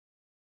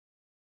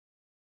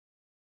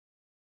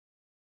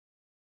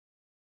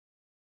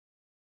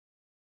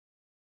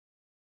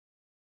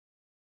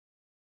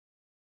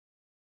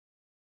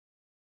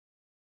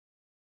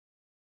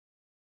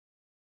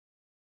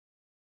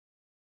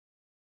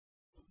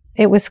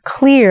it was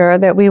clear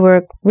that we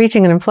were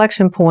reaching an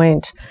inflection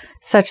point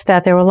such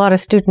that there were a lot of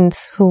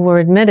students who were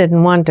admitted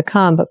and wanted to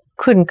come but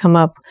couldn't come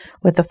up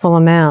with the full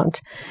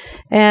amount.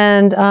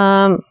 And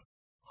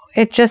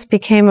it just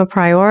became a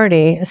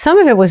priority. Some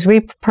of it was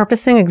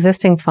repurposing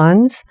existing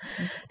funds.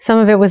 Some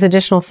of it was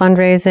additional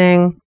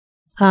fundraising.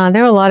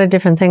 There were a lot of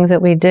different things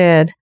that we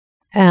did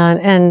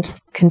and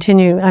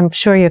continue. I'm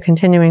sure you're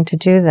continuing to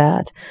do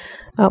that.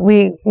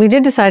 We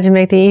did decide to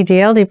make the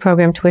ED/LD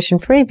program tuition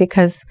free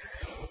because,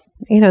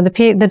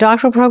 the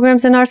doctoral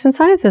programs in arts and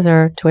sciences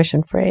are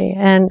tuition free.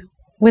 And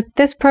with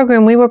this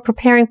program, we were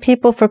preparing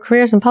people for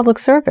careers in public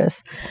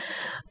service.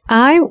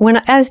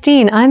 As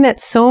dean, I met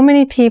so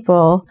many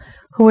people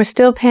who were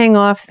still paying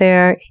off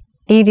their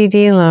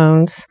EDD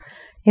loans,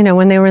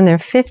 when they were in their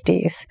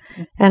 50s.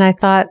 And I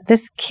thought,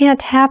 this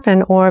can't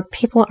happen or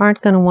people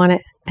aren't going to want to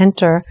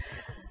enter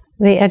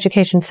the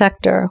education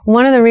sector.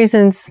 One of the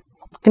reasons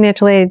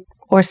financial aid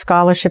or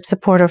scholarship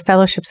support or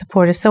fellowship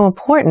support is so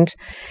important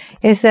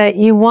is that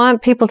you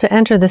want people to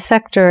enter the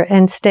sector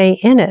and stay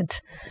in it.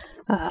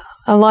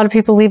 A lot of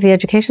people leave the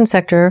education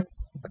sector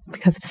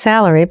because of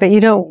salary, but you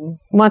don't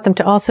want them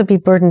to also be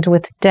burdened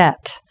with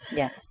debt.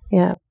 Yes.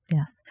 Yeah.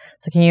 Yes.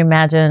 So can you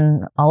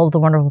imagine all of the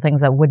wonderful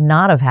things that would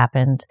not have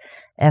happened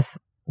if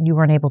you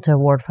weren't able to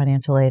award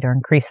financial aid or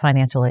increase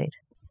financial aid?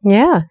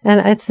 Yeah.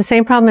 And it's the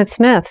same problem at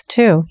Smith,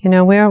 too.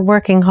 We're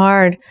working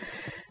hard.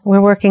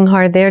 We're working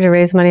hard there to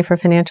raise money for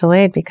financial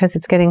aid because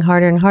it's getting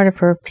harder and harder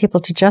for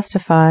people to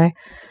justify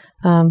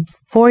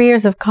 4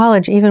 years of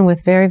college, even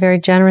with very, very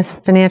generous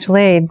financial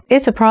aid.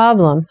 It's a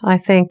problem, I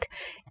think,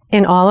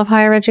 in all of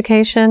higher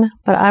education,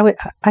 but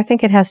I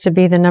think it has to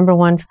be the number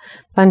one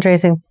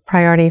fundraising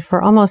priority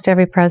for almost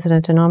every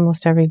president and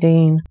almost every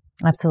dean.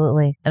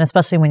 Absolutely. And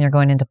especially when you're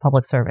going into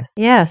public service.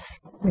 Yes,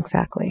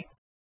 exactly.